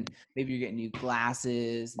teeth, and maybe you're getting new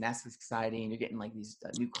glasses, and that's exciting. You're getting like these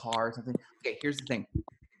new car or something. Okay, here's the thing.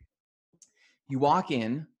 You walk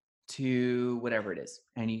in to whatever it is,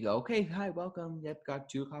 and you go, okay, hi, welcome. Yep, got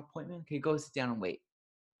 2 o'clock appointment. Okay, go sit down and wait.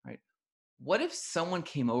 Right? What if someone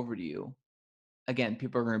came over to you? Again,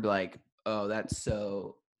 people are going to be like, oh, that's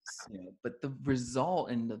so, but the result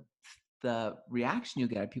and the reaction you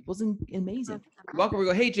get out of people is amazing. You walk over,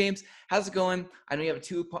 go, hey, James, how's it going? I know you have a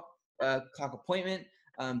 2 o'clock appointment.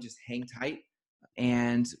 Just hang tight.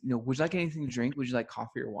 And, would you like anything to drink? Would you like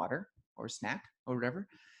coffee or water or a snack or whatever?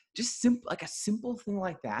 Just like a simple thing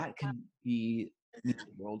like that can be the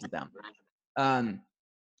world to them.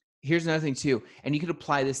 Here's another thing too, and you could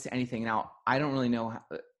apply this to anything. Now, I don't really know how,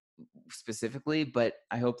 specifically, but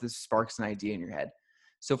I hope this sparks an idea in your head.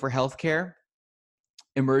 So for healthcare,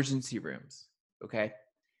 emergency rooms, okay?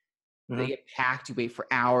 They get packed, you wait for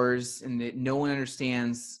hours, and no one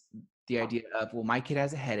understands the idea of, well, my kid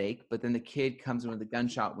has a headache, but then the kid comes in with a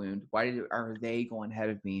gunshot wound. Why are they going ahead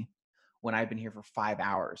of me when I've been here for 5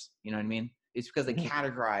 hours? You know what I mean? It's because they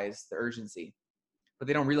categorize the urgency, but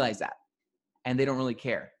they don't realize that, and they don't really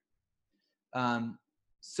care.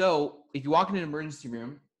 So if you walk in an emergency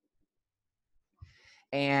room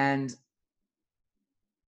and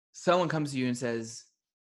someone comes to you and says,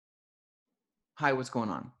 hi, what's going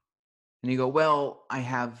on? And you go, well, I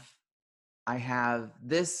have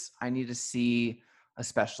this, I need to see a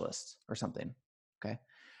specialist or something. Okay.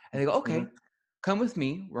 And they go, okay, come with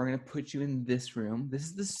me. We're going to put you in this room. This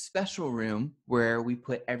is the special room where we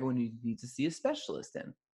put everyone who needs to see a specialist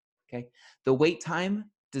in. Okay. The wait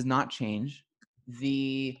time does not change.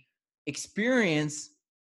 The experience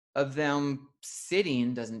of them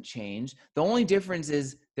sitting doesn't change. The only difference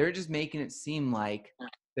is they're just making it seem like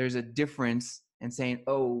there's a difference and saying,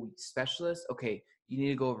 oh, specialist, okay, you need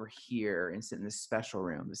to go over here and sit in this special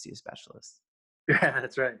room to see a specialist. Yeah,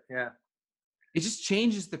 that's right. Yeah. It just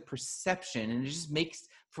changes the perception, and it just makes,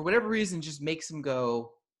 for whatever reason, just makes them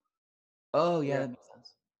go, oh yeah, that makes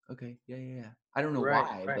sense. Okay, yeah. I don't know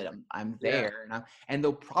why, but I'm there, and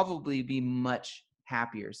they'll probably be much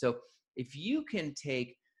happier. So if you can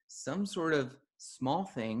take some sort of small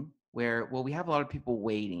thing where, well, we have a lot of people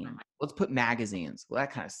waiting. Let's put magazines. Well,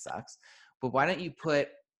 that kind of sucks. But why don't you,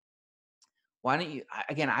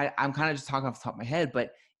 again, I'm kind of just talking off the top of my head,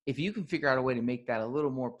 but if you can figure out a way to make that a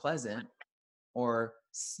little more pleasant, or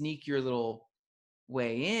sneak your little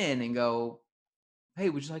way in and go, hey,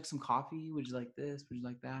 would you like some coffee? Would you like this? Would you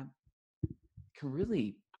like that? It can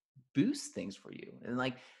really boost things for you. And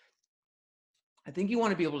like, I think you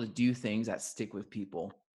want to be able to do things that stick with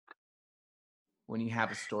people when you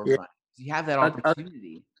have a storefront. You have that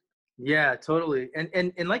opportunity. Yeah, totally.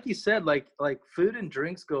 And like you said, like food and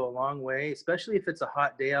drinks go a long way, especially if it's a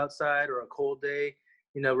hot day outside or a cold day,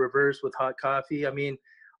 reverse with hot coffee. I mean,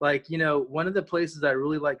 like, one of the places I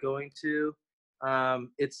really like going to,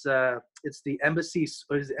 it's the Embassy,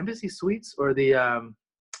 or is it Embassy Suites, or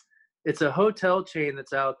it's a hotel chain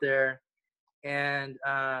that's out there. And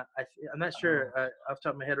I'm not sure off the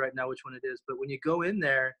top of my head right now which one it is, but when you go in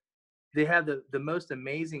there, they have the most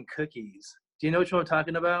amazing cookies. Do you know which one I'm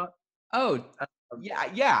talking about? Oh,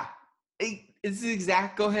 yeah. It's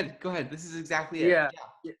exact. Go ahead. This is exactly it. Yeah.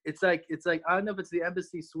 It's like I don't know if it's the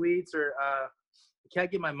Embassy Suites or I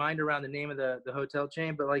can't get my mind around the name of the hotel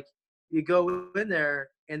chain, but like you go in there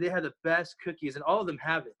and they have the best cookies, and all of them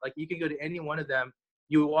have it. Like you can go to any one of them.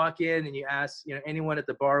 You walk in and you ask, anyone at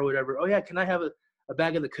the bar or whatever, oh yeah, can I have a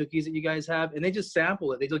bag of the cookies that you guys have? And they just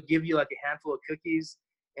sample it. They just give you like a handful of cookies,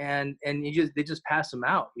 and they just pass them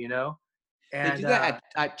out, And they do that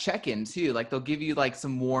at check-in too. Like they'll give you like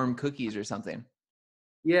some warm cookies or something.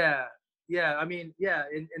 Yeah. I mean, yeah.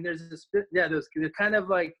 And there's this, they're kind of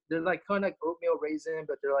like oatmeal raisin,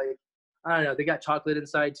 but they're like, I don't know, they got chocolate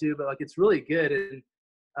inside too, but like, it's really good.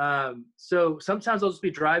 And so sometimes I'll just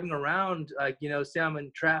be driving around, like, say I'm in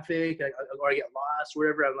traffic or I get lost,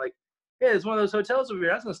 wherever. I'm like, hey, there's one of those hotels over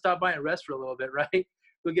here. I was going to stop by and rest for a little bit, right?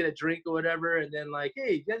 Go get a drink or whatever. And then like,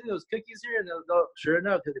 hey, you guys need those cookies here? And they'll sure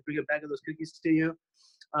enough, they bring a bag of those cookies to you.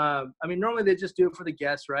 I mean, normally they just do it for the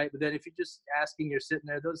guests, right? But then if you're just asking, you're sitting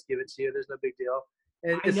there, they'll just give it to you. There's no big deal.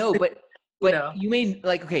 And I know, but you know, you may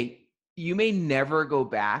like, okay, you may never go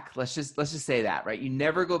back. Let's just say that, right? You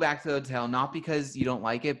never go back to the hotel, not because you don't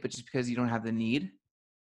like it, but just because you don't have the need.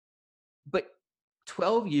 But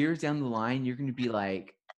 12 years down the line, you're going to be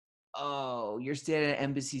like, oh, you're staying at an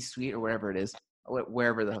Embassy Suite or whatever it is,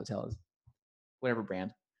 wherever the hotel is, whatever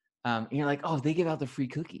brand. And you're like, oh, they give out the free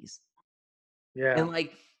cookies. yeah. And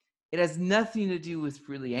like, it has nothing to do with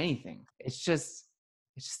really anything. It's just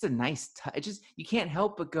a nice touch. It just, you can't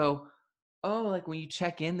help but go, oh, like when you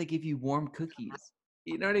check in, they give you warm cookies.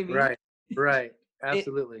 You know what I mean? Right.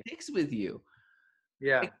 Absolutely. It sticks with you.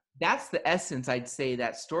 Yeah. Like, that's the essence, I'd say,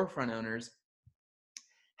 that storefront owners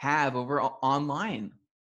have over online.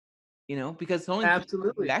 You know, because the only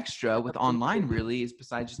Absolutely extra with online really is,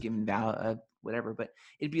 besides just giving whatever, but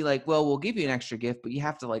it'd be like, well, we'll give you an extra gift, but you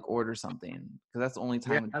have to like order something, because that's the only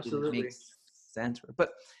time it makes sense. But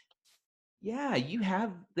yeah,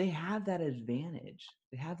 they have that advantage.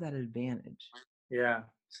 Yeah.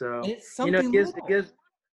 So, And it's you know, something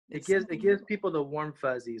it gives people the warm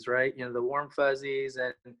fuzzies, right? You know, the warm fuzzies,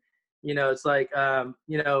 and you know, it's like,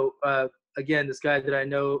 again, this guy that I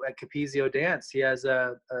know at Capizio Dance, he has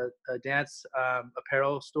a dance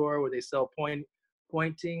apparel store where they sell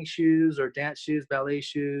pointing shoes or dance shoes, ballet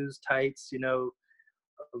shoes, tights, you know,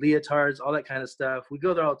 leotards, all that kind of stuff. We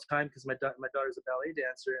go there all the time because my daughter's a ballet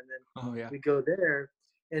dancer, and then we go there.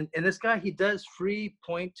 And this guy, he does free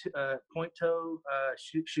point toe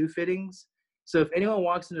shoe fittings. So if anyone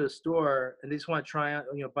walks into a store and they just want to try out,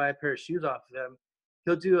 you know, buy a pair of shoes off of him,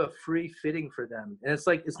 he'll do a free fitting for them. And it's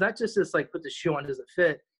like, it's not just this like put the shoe on, does it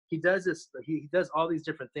fit? He does this. He does all these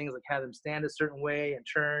different things, like have them stand a certain way and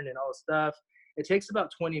turn and all this stuff. It takes about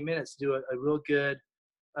 20 minutes to do a real good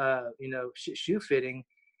shoe fitting,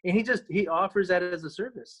 and he offers that as a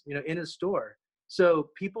service, you know, in his store. So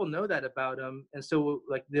people know that about him, and so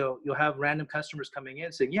like you'll have random customers coming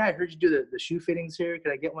in saying, yeah, I heard you do the shoe fittings here,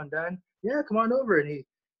 can I get one done? Yeah, come on over. And he,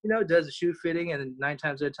 you know, does a shoe fitting, and 9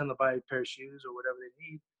 times out of 10 they'll buy a pair of shoes or whatever they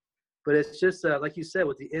need. But it's just like you said,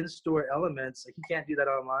 with the in-store elements, like you can't do that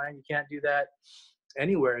online, you can't do that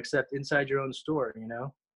anywhere except inside your own store, you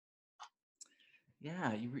know. Yeah,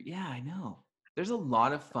 I know. There's a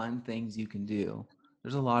lot of fun things you can do.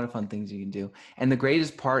 And the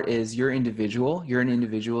greatest part is you're an individual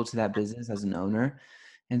to that business as an owner.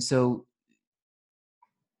 And so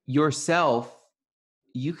yourself,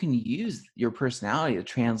 you can use your personality to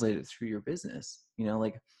translate it through your business. You know,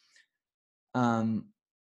 like, I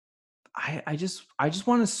just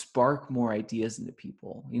want to spark more ideas into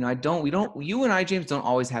people. You know, you and I, James, don't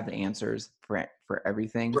always have the answers for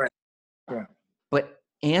everything. Right. Yeah. But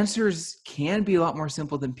answers can be a lot more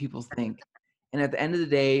simple than people think. And at the end of the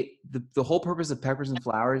day, the whole purpose of Peppers and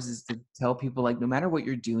Flowers is to tell people, like, no matter what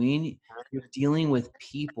you're doing, you're dealing with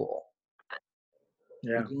people.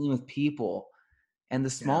 Yeah. You're dealing with people. And the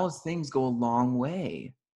smallest things go a long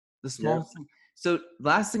way. The smallest thing. So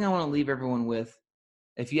last thing I want to leave everyone with,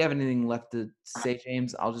 if you have anything left to say,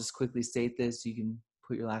 James, I'll just quickly state this so you can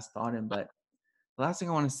put your last thought in. But the last thing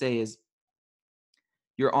I want to say is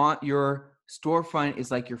your storefront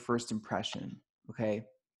is like your first impression, okay?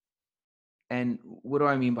 And what do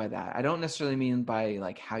I mean by that? I don't necessarily mean by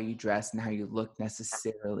like how you dress and how you look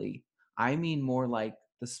necessarily. I mean more like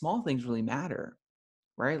the small things really matter,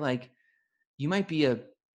 right? Like you might be a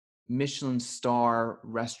Michelin star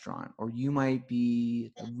restaurant, or you might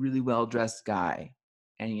be a really well-dressed guy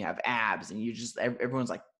and you have abs and you just, everyone's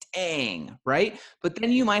like, dang, right? But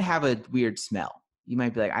then you might have a weird smell. You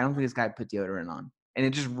might be like, I don't think this guy put deodorant on, and it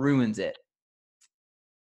just ruins it.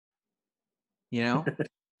 You know?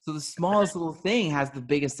 So the smallest little thing has the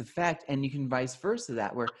biggest effect, and you can vice versa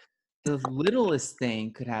that, where the littlest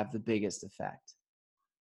thing could have the biggest effect.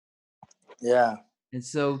 Yeah. And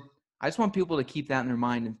so I just want people to keep that in their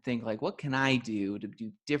mind and think, like, what can I do to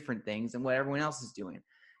do different things than what everyone else is doing?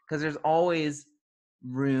 Because there's always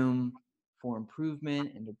room for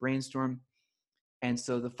improvement and to brainstorm. And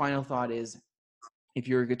so the final thought is, if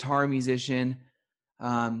you're a guitar musician,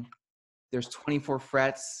 there's 24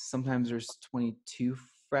 frets. Sometimes there's 22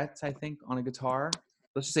 frets, I think, on a guitar.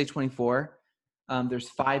 Let's just say 24. There's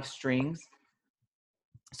 5 strings.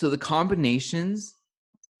 So the combinations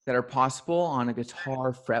that are possible on a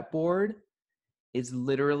guitar fretboard is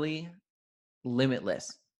literally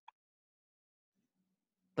limitless.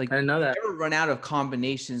 Like, I didn't know that. You never run out of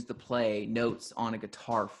combinations to play notes on a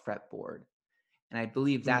guitar fretboard. And I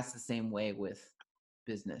believe that's the same way with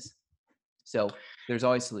business. So there's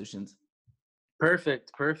always solutions.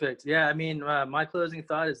 Perfect. Yeah. I mean, my closing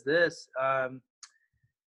thought is this.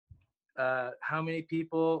 how many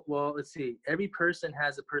people? Well, let's see. Every person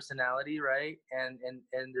has a personality, right? And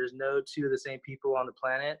there's no two of the same people on the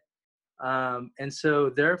planet. And so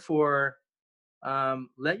therefore,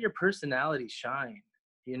 let your personality shine.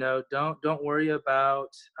 You know, don't worry about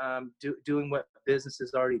doing what business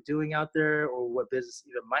is already doing out there, or what business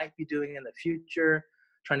even might be doing in the future,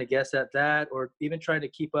 trying to guess at that, or even trying to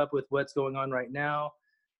keep up with what's going on right now.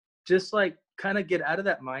 Just like kind of get out of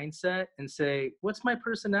that mindset and say, what's my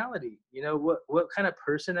personality? You know, what kind of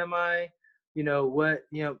person am I? You know, what,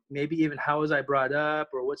 you know, maybe even how was I brought up,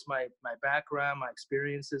 or what's my background, my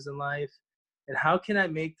experiences in life, and how can I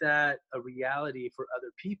make that a reality for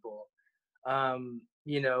other people?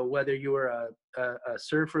 You know, whether you were a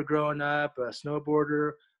surfer growing up, a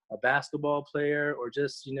snowboarder, a basketball player, or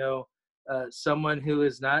just, you know, someone who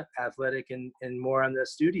is not athletic and more on the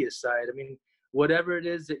studious side. I mean, whatever it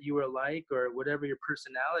is that you are like, or whatever your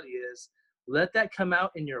personality is, let that come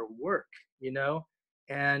out in your work, you know?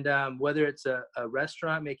 And whether it's a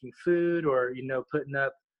restaurant making food, or, you know, putting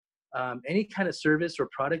up any kind of service or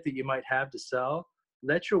product that you might have to sell,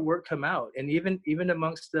 let your work come out. And even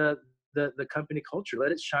amongst the company culture,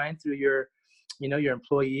 let it shine through your, you know, your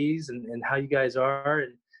employees, and how you guys are.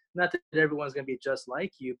 And not that everyone's going to be just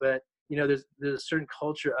like you, but you know, there's a certain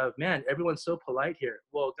culture of, man, everyone's so polite here.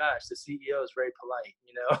 Well, gosh, the CEO is very polite,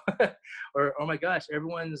 you know. Or, oh my gosh,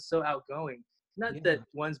 everyone's so outgoing. Not Yeah. that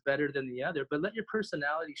one's better than the other, but let your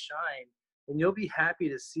personality shine, and you'll be happy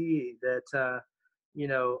to see that you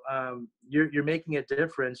know, you're making a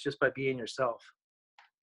difference just by being yourself.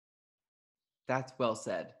 That's well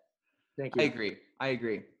said. Thank I you. agree. I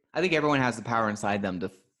agree. I think everyone has the power inside them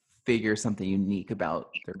to figure something unique about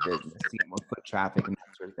their business, to get more foot traffic and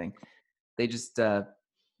that sort of thing. They just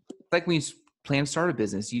like when you plan to start a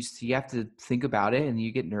business, you have to think about it, and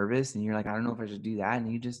you get nervous, and you're like, I don't know if I should do that,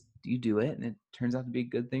 and you do it, and it turns out to be a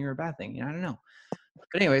good thing or a bad thing. You know, I don't know.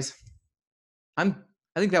 But anyways, I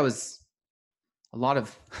think that was a lot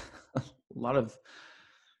of a lot of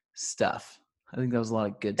stuff. I think that was a lot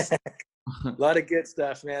of good stuff. A lot of good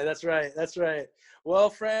stuff, man. That's right. That's right. Well,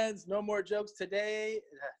 friends, no more jokes today.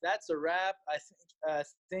 That's a wrap. I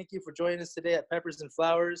thank you for joining us today at Peppers and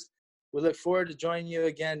Flowers. We look forward to joining you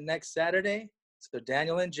again next Saturday. So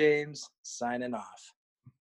Daniel and James signing off.